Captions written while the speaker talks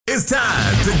It's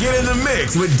time to get in the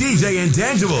mix with DJ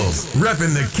Intangibles,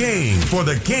 repping the king for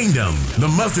the kingdom. The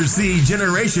mustard seed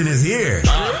generation is here.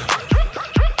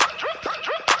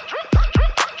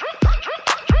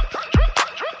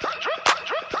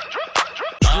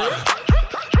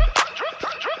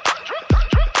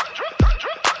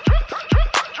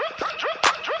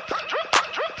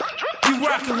 You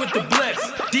rockin' with the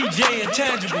Bless, DJ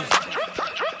Intangibles.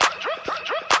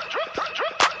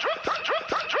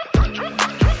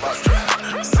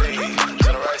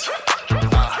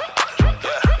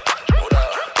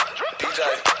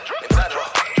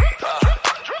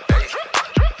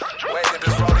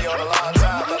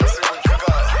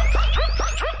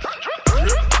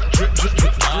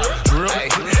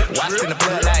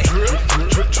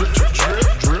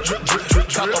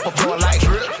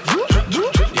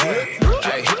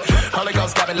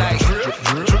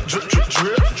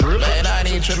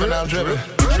 I'm drippin'.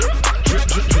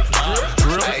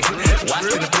 Hey,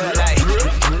 watching the blood like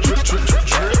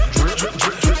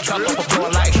come up before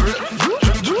like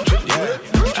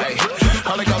hey,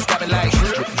 Holy Ghost got me like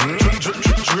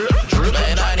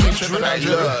man, I ain't even trippin', I'm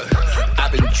drippin'.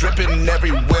 I've been drippin'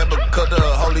 everywhere because the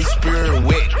Holy Spirit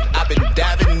wet. I've been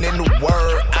diving in the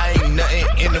word, I ain't nothing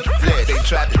in the flesh. They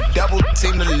tried to double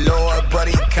team the Lord, but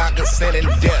he conquered sin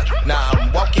and death. Now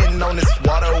I'm walking on this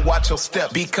water, watch your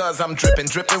step. Because I'm drippin'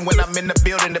 when I'm in the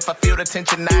building. If I feel the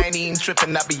tension, I ain't even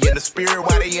trippin'. I be in the spirit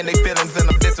while they in their feelings, and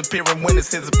I'm disappearing when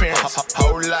it's his appearance.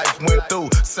 Whole life went through,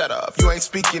 set up. You ain't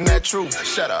speaking that truth,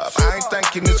 shut up. I ain't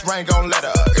thinking this rain gon' let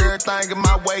up. Everything in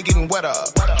my way getting wet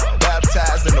up.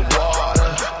 Baptized in the water,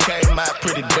 came out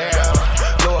pretty down.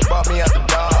 Lord brought me out the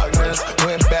darkness,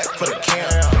 went back for the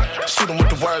camp. Shooting with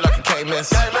the word like a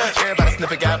K-miss. Everybody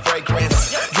sniffing got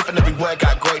fragrance. Dripping everywhere,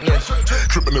 got greatness.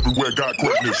 Dripping everywhere, got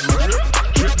greatness.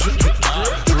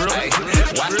 Hey,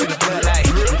 watching the blood like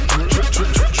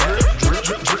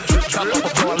come up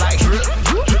before like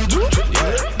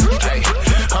hey,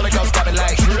 Holy Ghost got me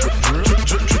like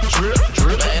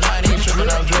man, I ain't even trippin',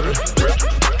 I'm drippin'.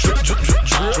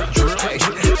 Hey,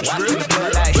 watching the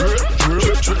blood like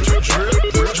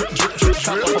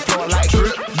come up before like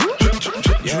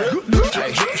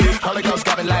hey, Holy Ghost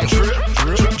got me like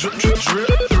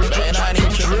man, I ain't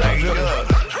even trippin', I'm drippin'.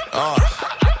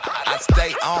 I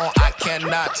stay on, I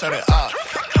cannot turn it off.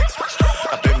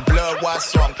 I've been blood washed,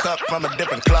 so I'm cut from a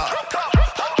different cloth.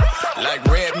 Like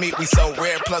red meat, we so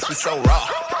rare, plus we so raw.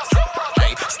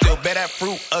 Hey, still bear that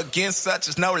fruit against such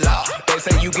as no law. They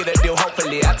say you get a deal,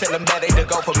 hopefully. I tell them that they to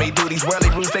go for me. Do these worldly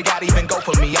rules, they got even go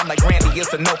for me. I'm like Randy,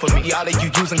 it's a no for me. All of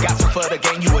you using gospel for the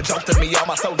game, you a joke to me. All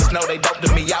my soldiers know they dope to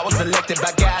me. I was elected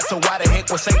by God, so why the heck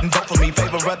was Satan vote for me?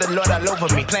 Favor of the Lord all over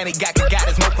me. Planet God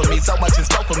is more for me. So much in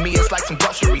store for me, it's like some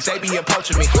groceries. They be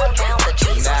approaching me.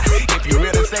 Nah, if you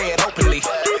really say it openly.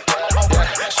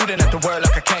 Shooting at the word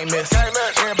like I can't miss.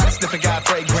 Everybody sniffing got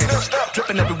fragrance.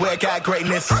 Dripping everywhere, got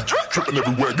greatness. Dripping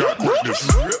everywhere, got greatness.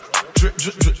 Drip,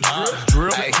 drip, drip,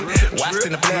 drip. Hey,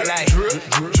 watching the blood like drip,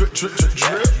 drip, drip, drip,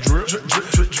 drip,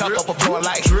 drip. Cup up before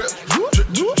like drip, drip,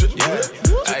 drip, drip.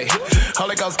 Hey,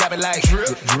 Holy Ghost got me like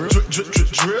drip, drip, drip, drip,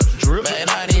 drip, drip. Man,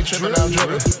 I ain't even tripping, I'm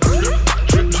dripping. Drip,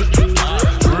 drip, drip, drip.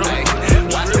 Hey,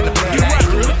 watching the blood like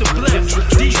you with the Bless,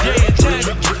 DJ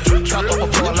Intangible. Cup up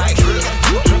before like drip.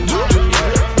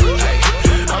 Hey,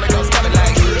 Holy Ghost got me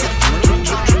like drip, drip,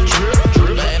 drip, drip,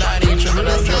 drip. Man, I ain't even tripping,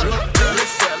 I'm dripping.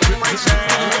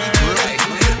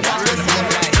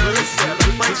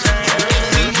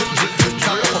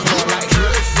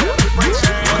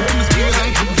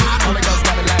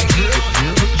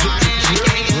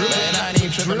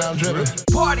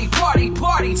 Party, party,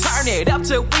 party, turn it up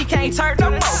till we can't turn no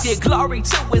more. Give glory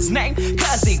to his name,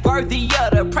 cause he worthy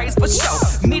of the praise for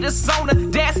sure. Meet us on the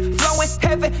dance floor in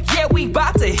heaven, yeah, we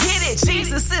bout to hit it.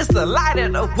 Jesus is the light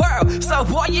of the world, so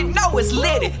boy, you know it's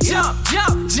lit. Jump,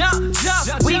 jump, jump,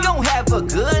 jump, we gon' have a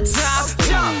good time.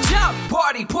 Jump, jump,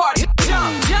 party, party,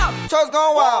 jump, jump. Church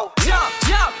gon' wild. Jump,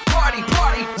 jump, party,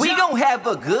 party, we gon' have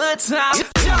a good time. Jump,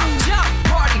 jump,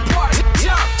 party, party,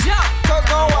 jump, jump. Church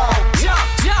gon' wild. Jump,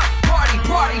 jump, party,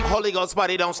 party. Holy Ghost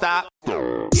party, don't stop.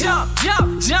 Jump,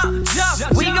 jump, jump,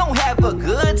 jump. We gon' have a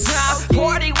good time.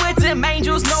 Party with them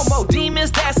angels, no more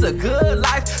demons. That's a good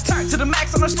life. Turn to the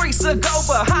max on the streets to go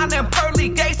behind them pearly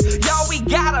gates. Y'all, we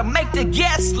gotta make the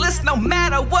guest list no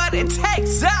matter what it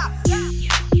takes. Feeling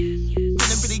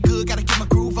really good, gotta get my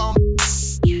groove on.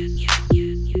 Feeling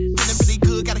really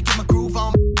good, gotta get my groove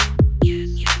on.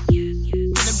 Feeling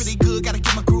really good, gotta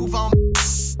get my groove on.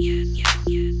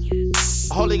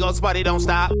 Holy Ghost party, don't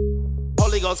stop.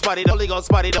 Holy Ghost party, Holy Ghost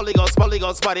party, Holy Ghost, Holy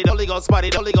Ghost party, Holy Ghost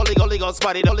party, Holy Ghost, Holy Ghost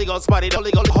party, Holy Ghost party,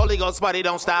 Holy Ghost, Holy Ghost party,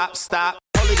 don't stop, stop.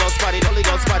 Holy Ghost party, Holy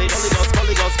Ghost party, Holy Ghost,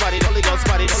 Holy Ghost party,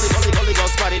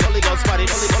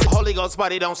 Ghost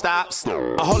party don't stop.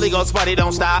 A Holy Ghost party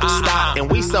don't stop. Stop.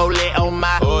 And we so lit on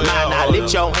my mind. Now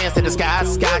lift your hands to the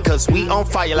sky, cause we on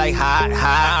fire like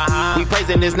hot. We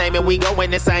praising his name and we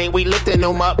going insane. We lifting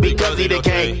him up because he the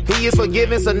king. He is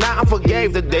forgiven, so now I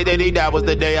forgave. The day that he died was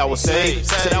the day I was saved.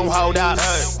 So don't hold up.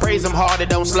 Praise him hard and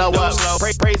don't slow up.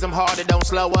 Praise him hard and don't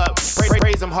slow up.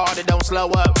 Praise him hard and don't slow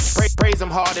up. Praise him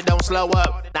hard and don't slow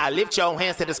up. Now lift your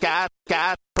hands to the sky.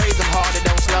 Praise him hard and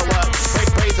don't slow up.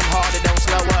 Praise him hard and don't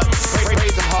slow up.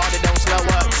 Praise him hard and don't slow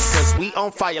up. Cause we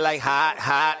on fire like hot.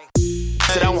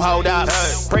 So don't hold up.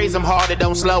 Praise him hard and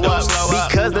don't slow up.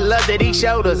 Because the love that he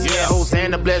showed us. Yeah,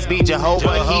 Hosanna, blessed be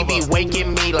Jehovah. He be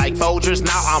waking me like Folgers.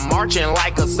 Now I'm marching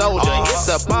like a soldier. It's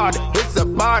a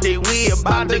party. We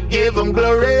about to give him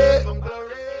glory.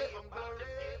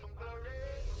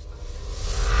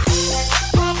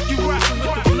 You rockin'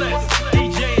 with the blessed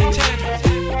DJ Intangible.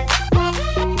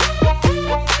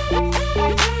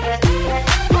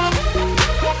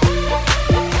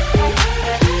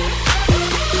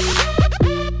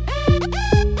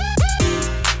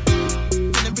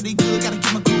 Feeling pretty good, gotta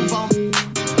get my groove on.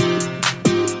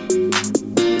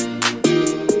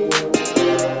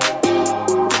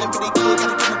 Feeling pretty good,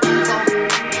 gotta get my groove on.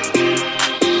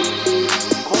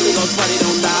 Holy Ghost party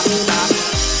don't stop.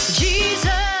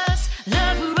 Jesus,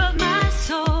 lover of my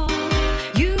soul,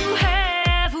 you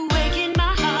have awakened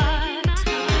my heart.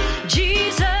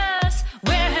 Jesus,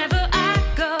 wherever I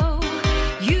go,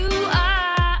 you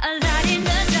are a light in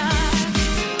the dark.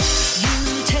 You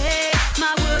take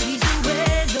my worries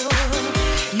away, Lord.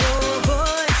 Your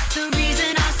voice, the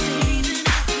reason I sing.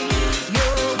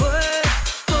 Your word,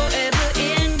 forever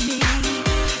in me.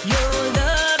 Your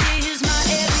love is my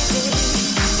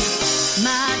everything.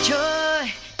 My joy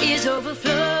is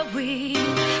overflowing,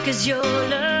 'cause your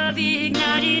love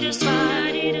ignited a spark.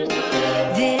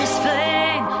 This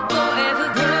flame forever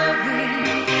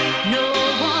growing, no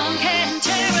one can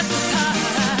tear us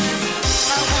apart.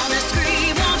 I wanna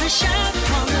scream, wanna shout,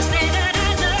 wanna say that I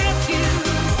love you.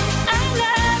 I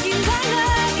love you, I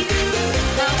love you.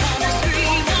 I wanna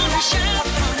scream, wanna shout,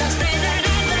 wanna say that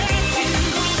I love you.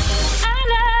 I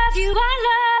love you, I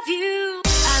love you.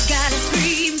 I've gotta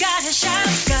scream, gotta shout,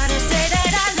 gotta say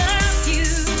that I love you.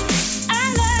 I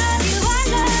love you, I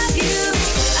love you.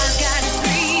 I've gotta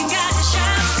scream, gotta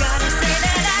shout, gotta say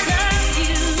that I love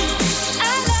you.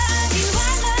 I love you,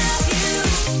 I love you.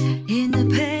 In the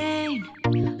pain,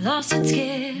 lost and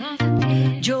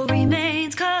scared, joy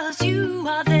remains 'cause you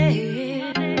are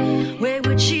there.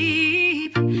 Wayward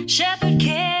sheep, shepherd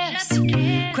cares.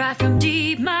 Cry from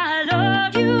deep, my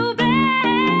Lord, you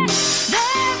bear.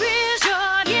 There is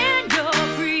joy in your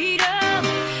freedom,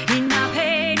 in my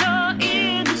pain or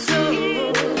in the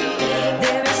slow.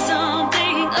 There is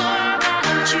something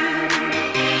about you,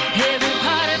 every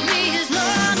part of me is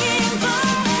longing for.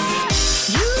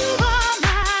 You are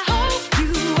my hope,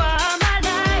 you are my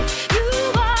life, you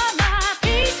are my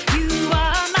peace, you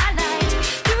are my light.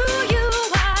 Through you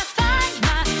I find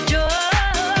my joy,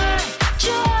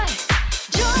 joy,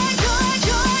 joy, joy,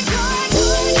 joy, joy, joy,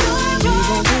 joy. You're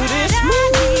all that I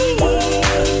need.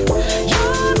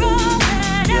 You're all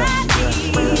that I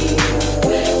need.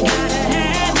 Gotta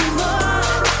have you more.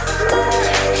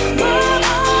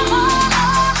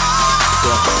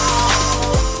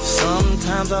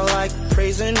 Sometimes I like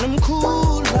praising them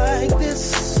cool like this.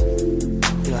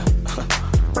 Yeah.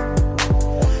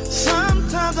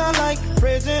 Sometimes I like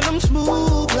praising them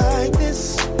smooth like this.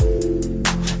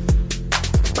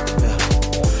 Yeah.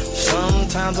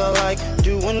 Sometimes I like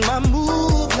doing my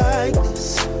move like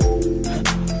this.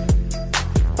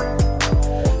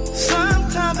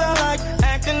 Sometimes I like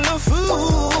acting a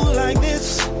fool like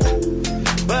this.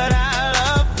 But I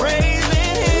love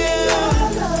praising him.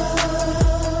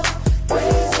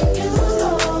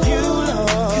 You,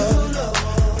 Lord.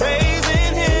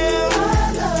 Praising him.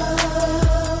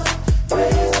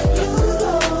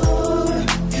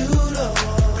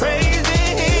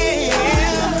 Praising him.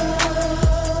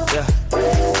 Yeah.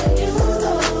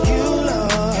 You,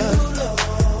 Lord.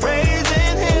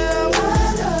 Praising him.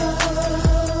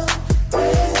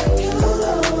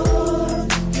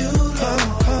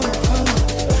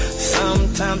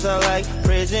 Sometimes I like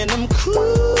praising them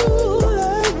cool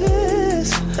like this.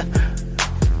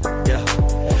 Yeah.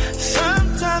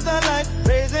 Sometimes I like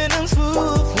praising them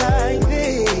smooth like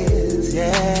this.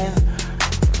 Yeah.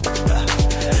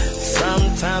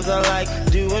 Sometimes I like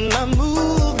doing my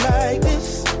move like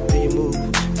this. Do you move?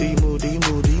 Do you move? Do you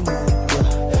move? Do you move?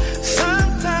 Yeah.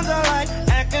 Sometimes I like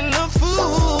acting a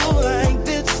fool like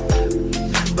this.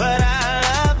 But I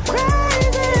love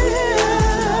praising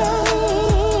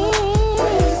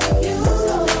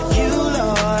you,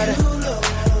 Lord.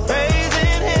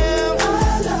 Praising him.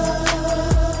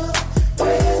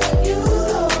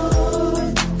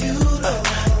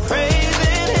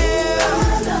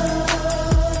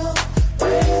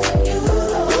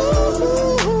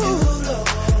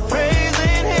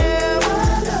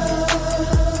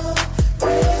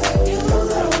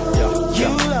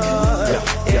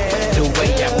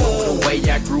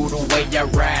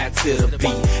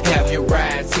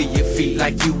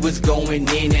 you was going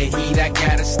in the heat. I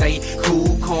gotta stay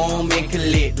cool, calm, and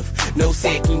collective. No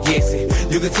second guessing.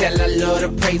 You can tell I love to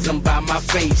praise them by my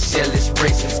facial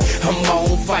expressions. I'm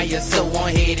on fire, so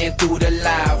I'm heading through the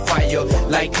live fire.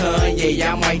 Like Kanye,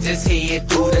 I might just head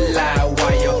through the live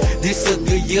wire. This a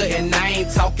good year, and I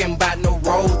ain't talking about no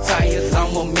road tires.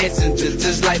 I'm a messenger,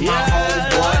 just like my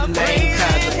homeboy named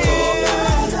Kazakur.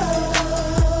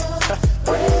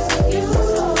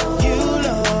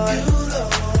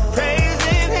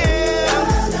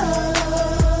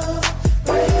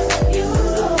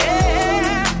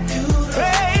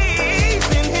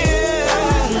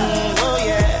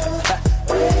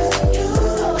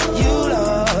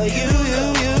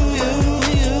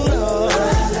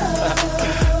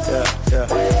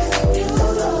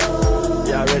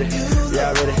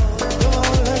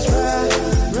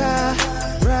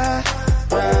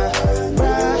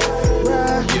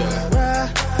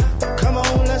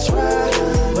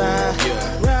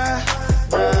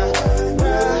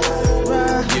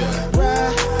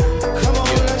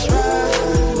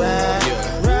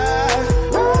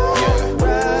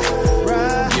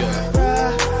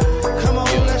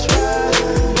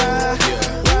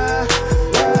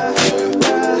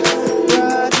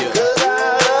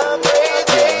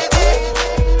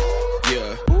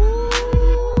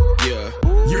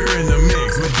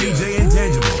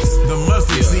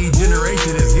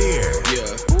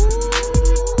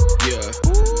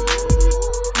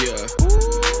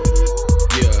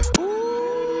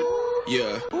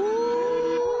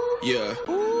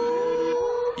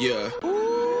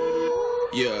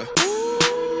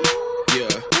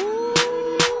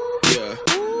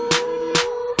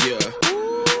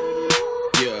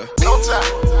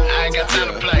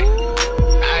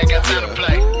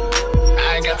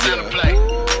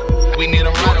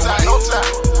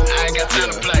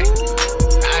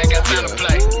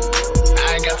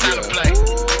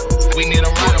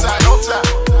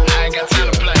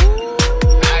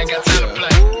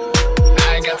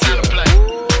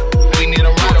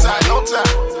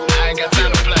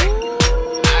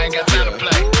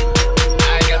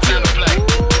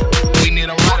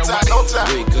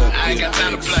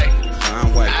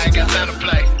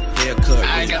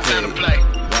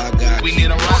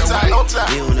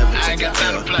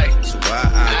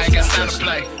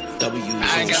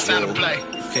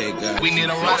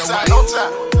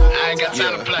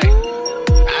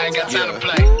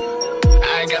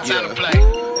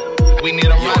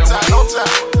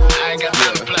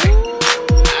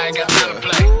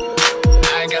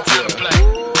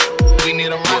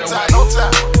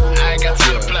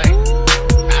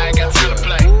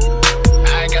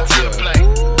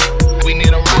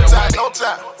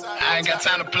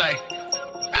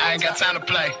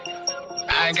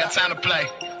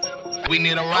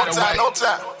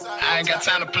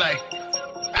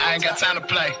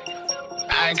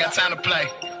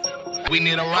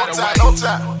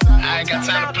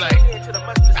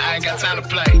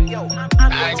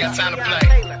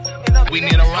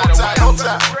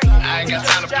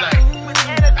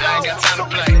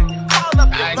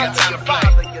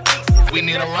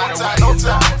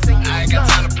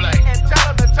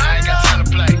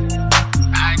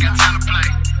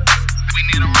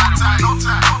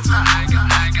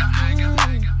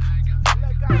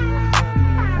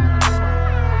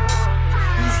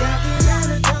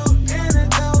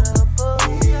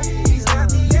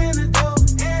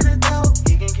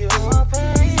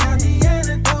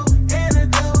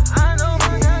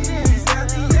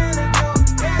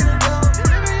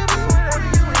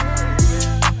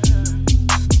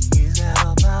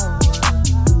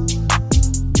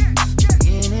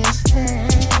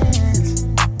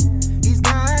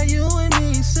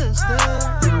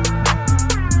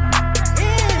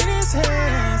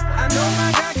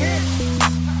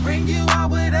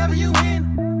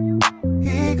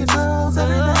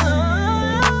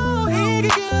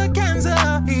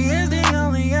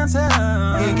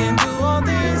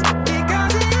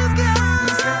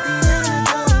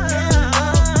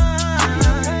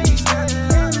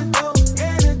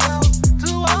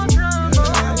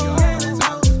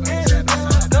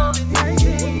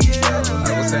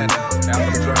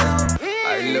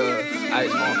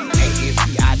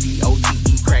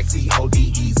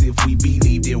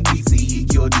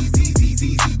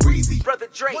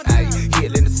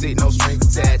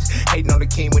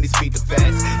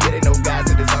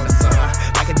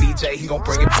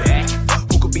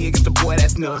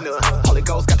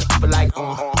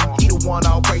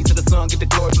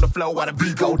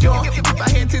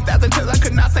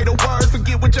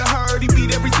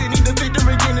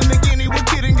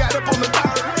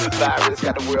 Virus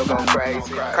got the world going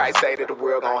crazy. Christ say that the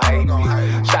world gon' hate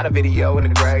me. Shot a video in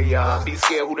the graveyard. Be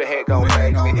scared who the heck gon'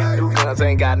 make me. New guns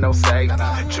ain't got no safety.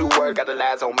 True word got the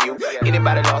lies on mute.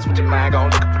 Anybody lost with your mind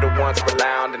gon' looking for the ones to rely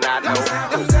on, and I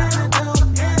know.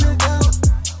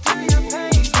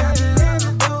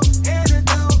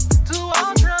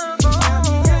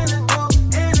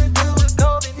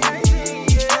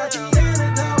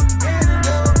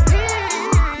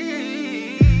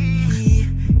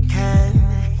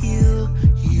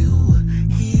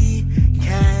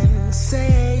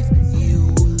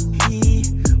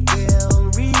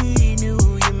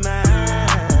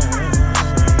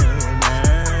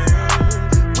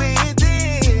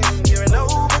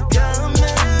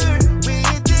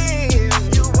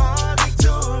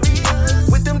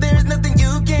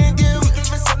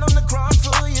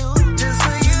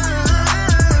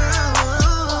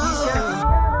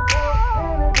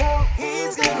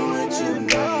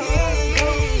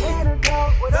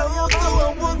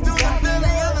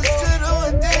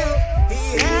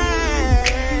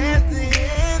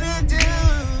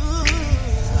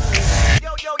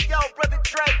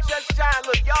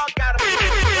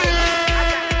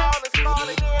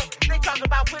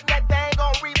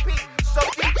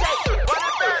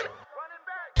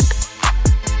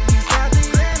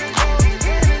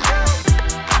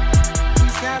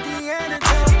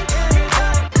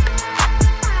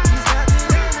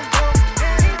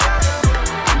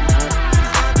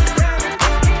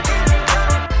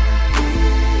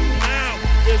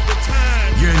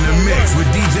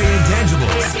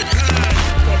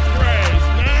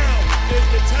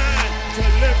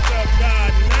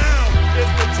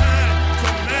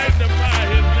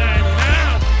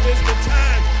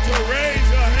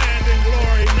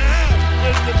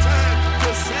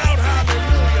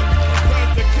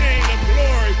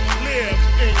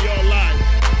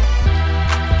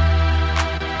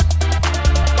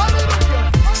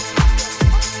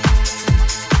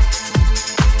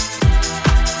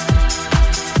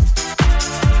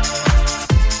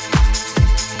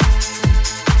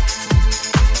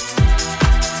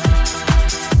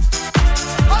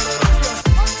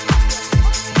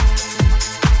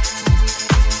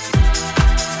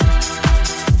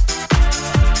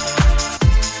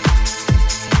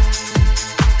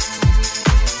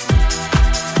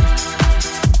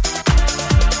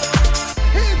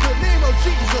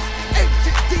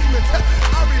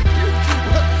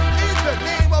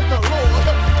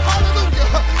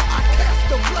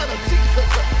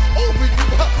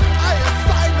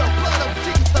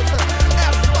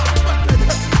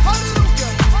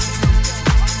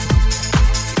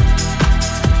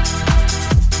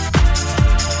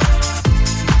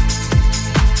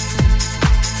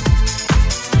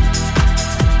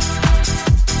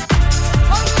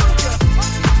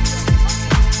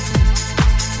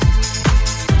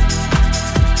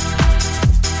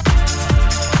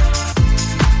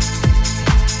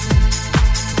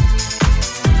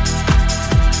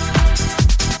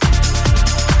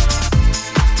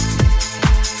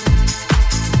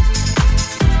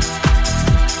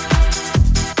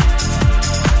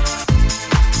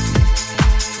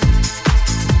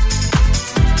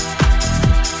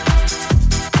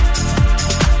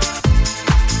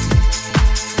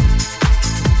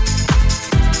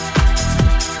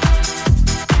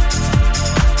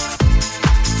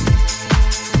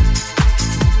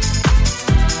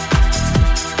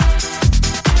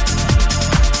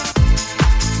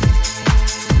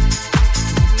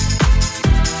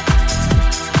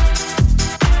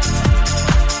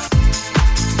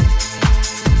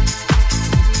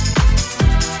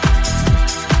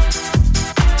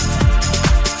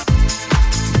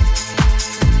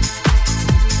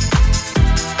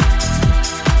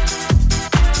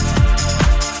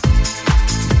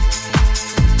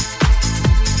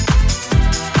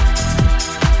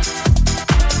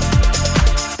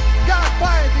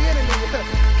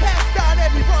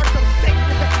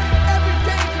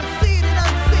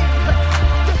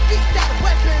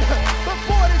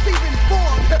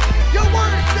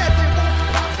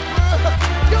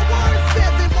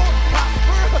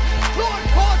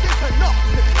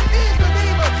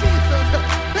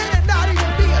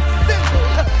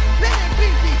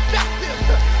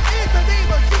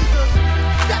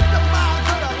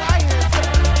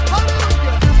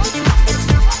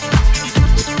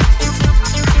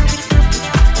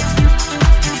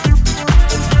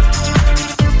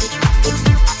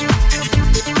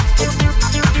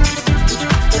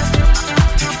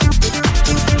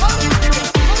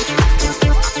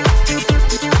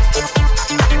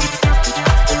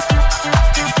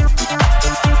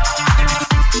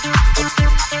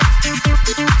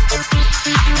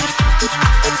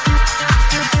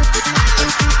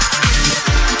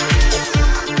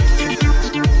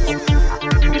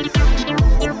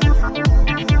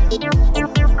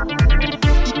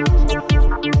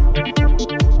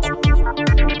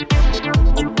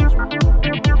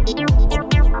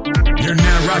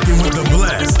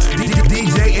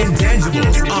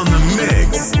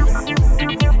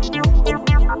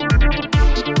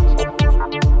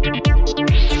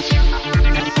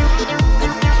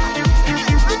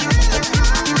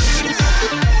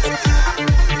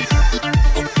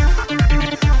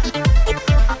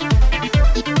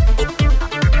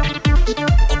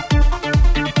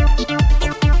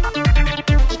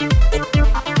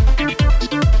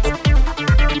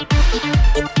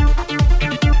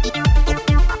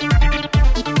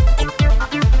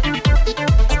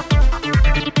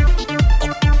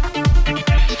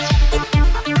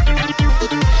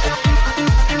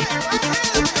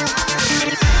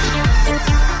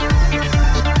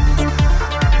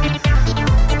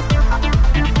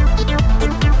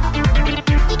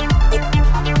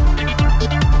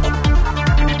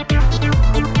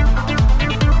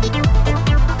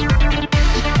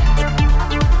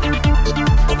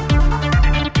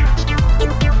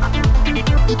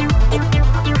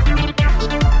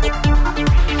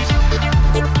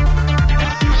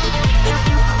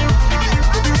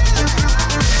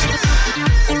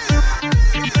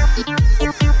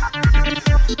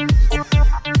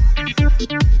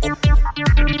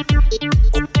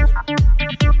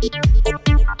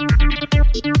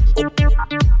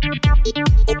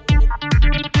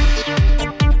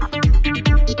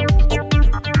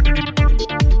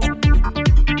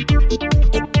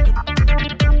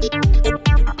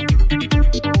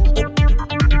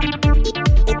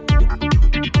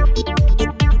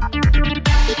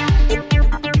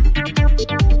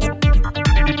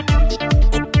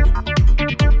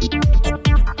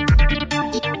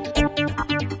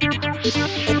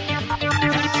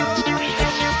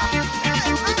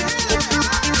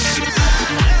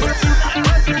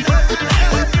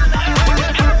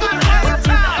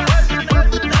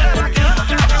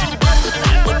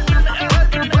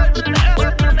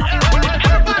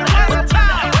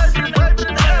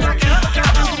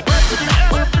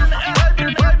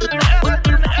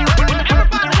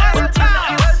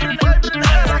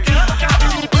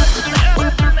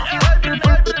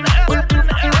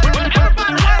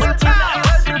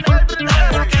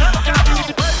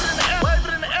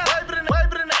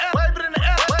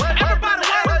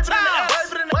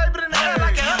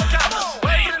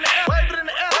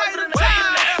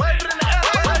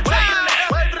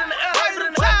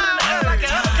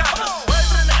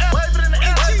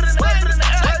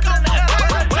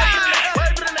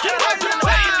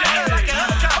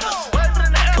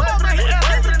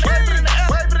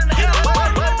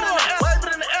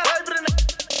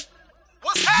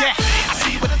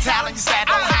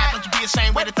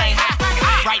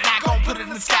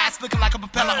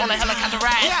 on a helicopter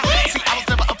ride.